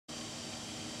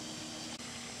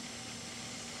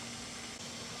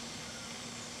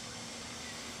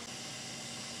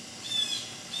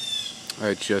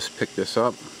I just picked this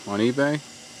up on eBay.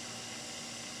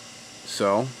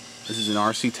 So this is an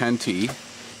RC10T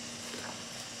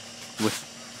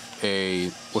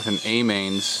with an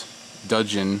A-mains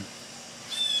Dudgeon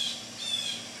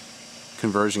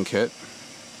conversion kit,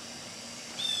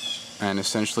 and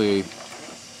essentially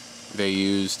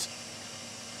you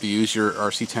use your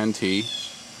RC10T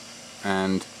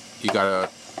and you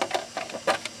got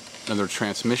another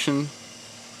transmission,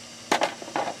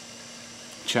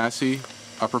 chassis,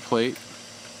 upper plate,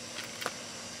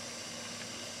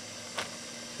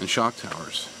 and shock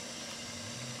towers.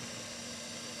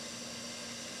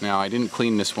 Now, I didn't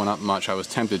clean this one up much. I was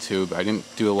tempted to, but I didn't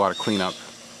do a lot of cleanup,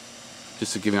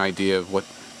 just to give you an idea of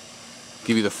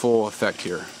give you the full effect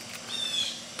here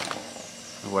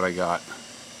of what I got,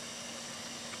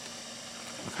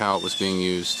 of how it was being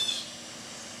used.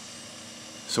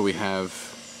 So we have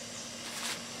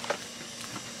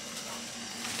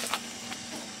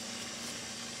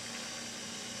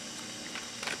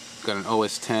got an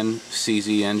OS10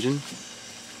 CZ engine.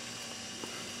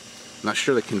 Not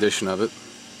sure the condition of it.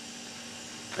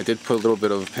 I did put a little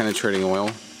bit of penetrating oil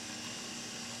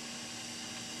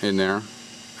in there,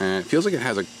 and it feels like it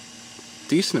has a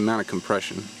decent amount of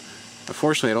compression.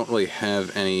 Unfortunately, I don't really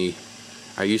have any.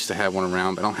 I used to have one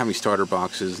around, but I don't have any starter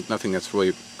boxes, nothing that's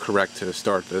really correct to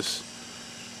start this.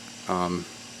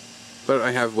 But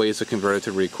I have ways to convert it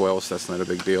to recoil, so that's not a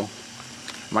big deal.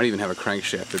 Might even have a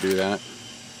crankshaft to do that.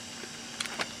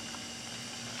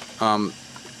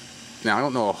 Now, I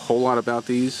don't know a whole lot about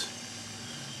these,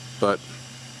 but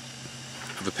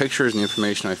the pictures and the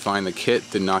information I find, the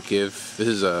kit did not give. This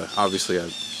is obviously a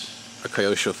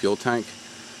Kyosho fuel tank,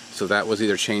 so that was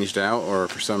either changed out or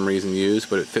for some reason used,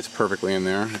 but it fits perfectly in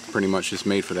there. It's pretty much just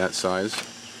made for that size.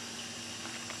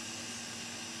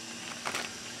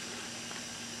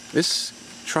 This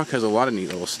truck has a lot of neat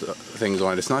little things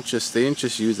on it. It's not just, they didn't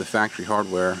just use the factory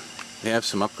hardware. They have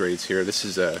some upgrades here. This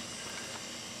is a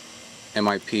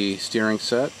MIP steering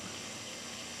set.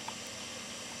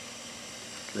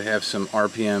 They have some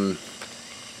RPM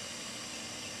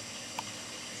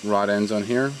rod ends on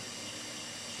here,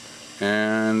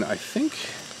 and I think,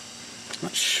 I'm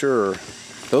not sure,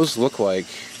 those look like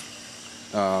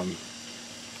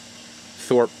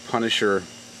Thorpe Punisher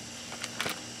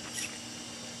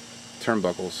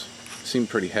turnbuckles. Seem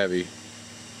pretty heavy.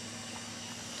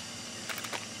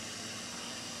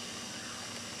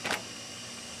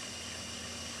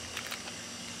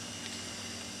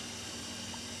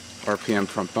 RPM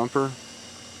front bumper.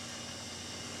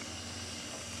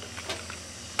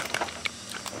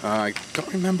 I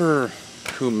don't remember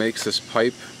who makes this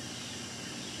pipe.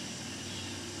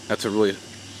 That's a really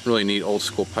neat old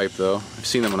school pipe though. I've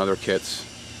seen them on other kits.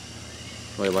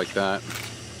 Really like that.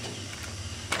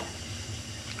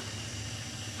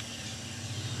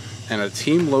 And a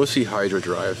Team Losi Hydro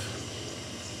drive.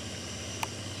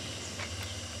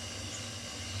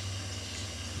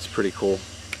 It's pretty cool.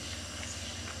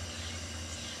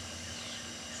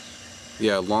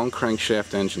 Yeah, long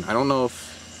crankshaft engine. I don't know.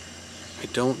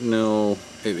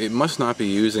 It must not be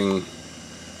using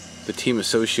the Team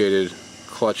Associated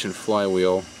clutch and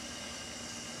flywheel,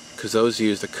 because those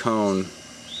use the cone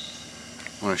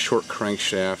on a short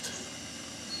crankshaft.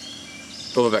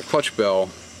 Although that clutch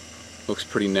bell looks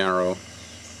pretty narrow.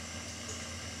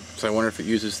 So I wonder if it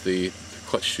uses the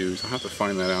clutch shoes. I'll have to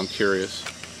find that out. I'm curious.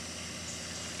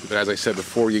 But as I said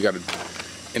before,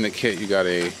 in the kit you got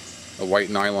a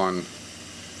white nylon.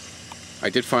 I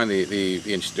did find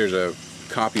there's a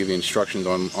copy of the instructions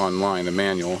online, the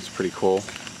manual. It's pretty cool.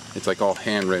 It's like all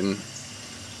handwritten,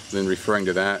 then referring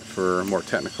to that for more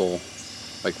technical,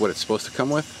 like what it's supposed to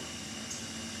come with,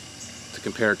 to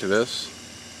compare it to this.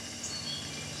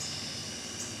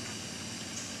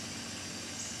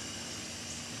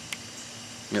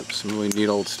 Yep, some really neat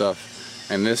old stuff.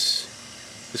 And this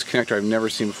connector I've never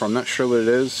seen before. I'm not sure what it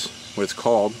is, what it's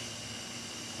called.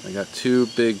 I got two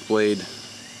big blade,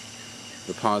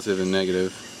 the positive and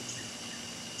negative.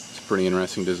 It's a pretty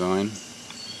interesting design.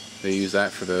 They use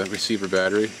that for the receiver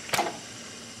battery.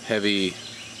 Heavy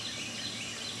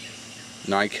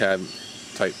NiCad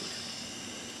type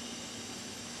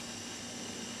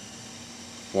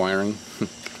wiring.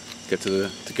 get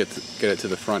it to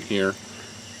the front here.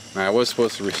 Now, I was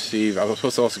supposed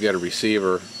to also get a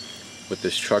receiver with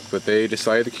this truck, but they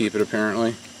decided to keep it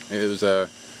apparently. It was a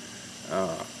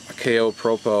KO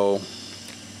Propo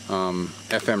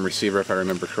FM receiver, if I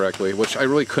remember correctly, which I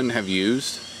really couldn't have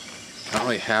used. I don't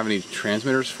really have any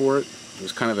transmitters for it. It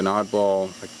was kind of an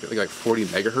oddball, like 40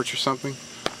 megahertz or something.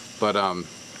 But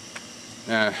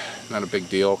not a big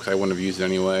deal because I wouldn't have used it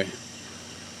anyway.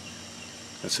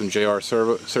 Got some JR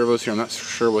servos here. I'm not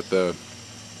sure what the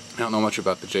don't know much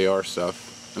about the JR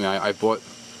stuff. I mean, I bought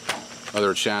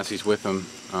other chassis with them,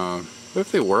 but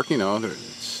if they work, you know,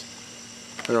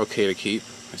 they're okay to keep,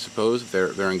 I suppose. If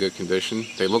they're in good condition.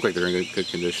 They look like they're in good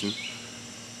condition.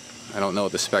 I don't know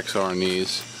what the specs are on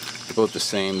these. They're both the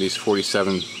same. These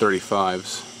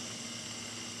 4735s.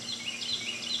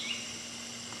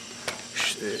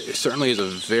 It certainly is a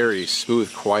very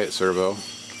smooth, quiet servo.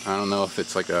 I don't know if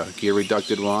it's like a gear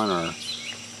reducted one or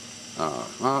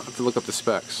I'll have to look up the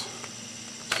specs,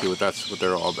 see what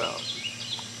they're all about.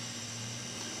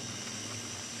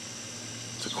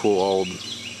 It's a cool old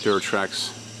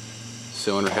Duratrax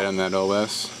cylinder head on that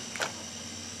OS.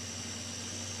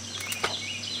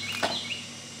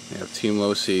 They have Team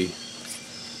Losi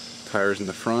tires in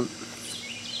the front.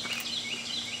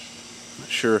 Not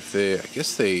sure if I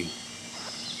guess they,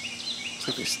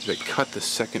 looks like they cut the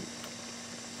second.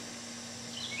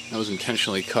 That was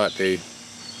intentionally cut. They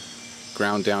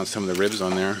ground down some of the ribs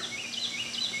on there.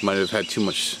 Might have had too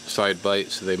much side bite,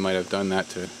 so they might have done that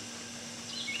to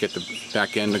get the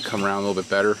back end to come around a little bit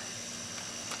better.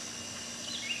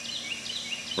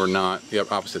 Or not, the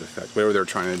opposite effect. Whatever they're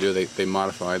trying to do, they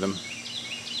modify them.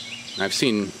 And I've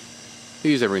seen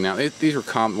these every now and then. These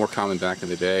were more common back in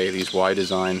the day, these Y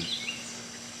design.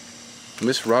 And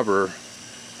this rubber,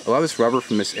 a lot of this rubber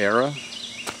from this era,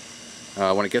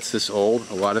 when it gets this old,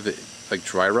 a lot of it like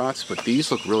dry rots, but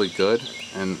these look really good.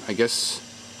 And I guess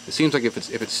it seems like if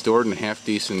it's stored in half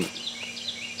decent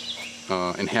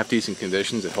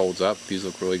conditions, it holds up. These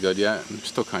look really good yet, and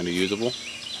still kind of usable.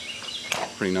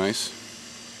 Pretty nice.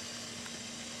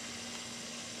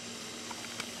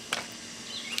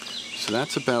 So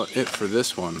that's about it for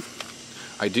this one.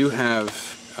 I do have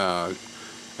a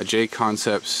J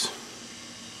Concepts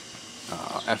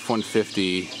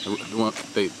F-150.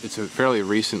 It's a fairly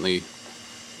recently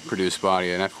produced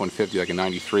body, an F-150, like a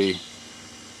 93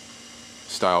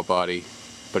 style body,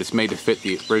 but it's made to fit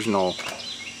the original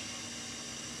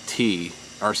T,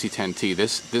 RC10T.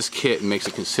 This kit makes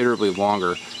it considerably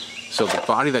longer. So the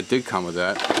body that did come with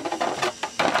that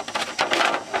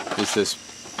is this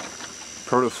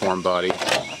protoform body. I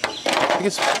think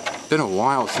it's been a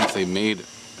while since they made a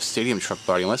stadium truck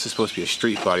body, unless it's supposed to be a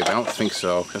street body, but I don't think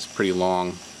so. That's pretty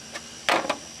long.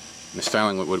 And the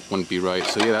styling wouldn't be right.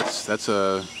 So yeah, that's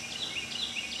a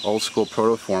old school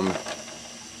protoform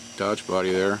Dodge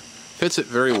body there. Fits it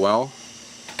very well.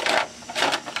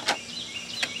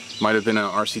 Might have been an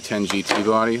RC10 GT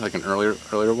body, like an earlier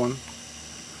one.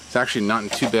 It's actually not in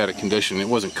too bad a condition. It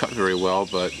wasn't cut very well,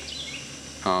 but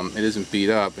it isn't beat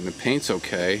up, and the paint's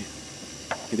okay.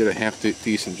 He did a half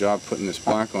decent job putting this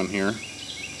black on here.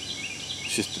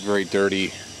 It's just a very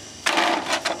dirty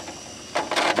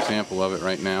example of it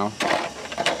right now.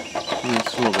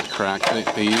 It's a little bit cracked.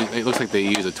 It looks like they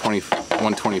use a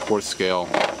 1/24 scale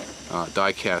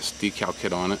die-cast decal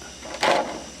kit on it.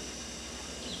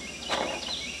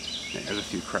 Yeah, there's a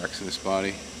few cracks in this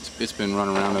body. It's been run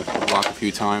around the block a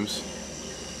few times.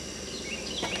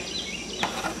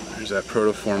 There's that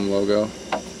Protoform logo.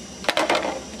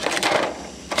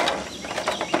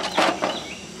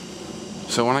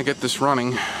 So when I get this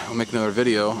running, I'll make another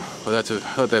video. But I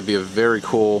thought that'd be a very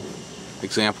cool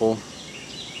example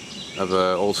of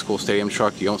an old school stadium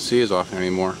truck you don't see as often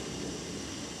anymore.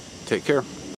 Take care.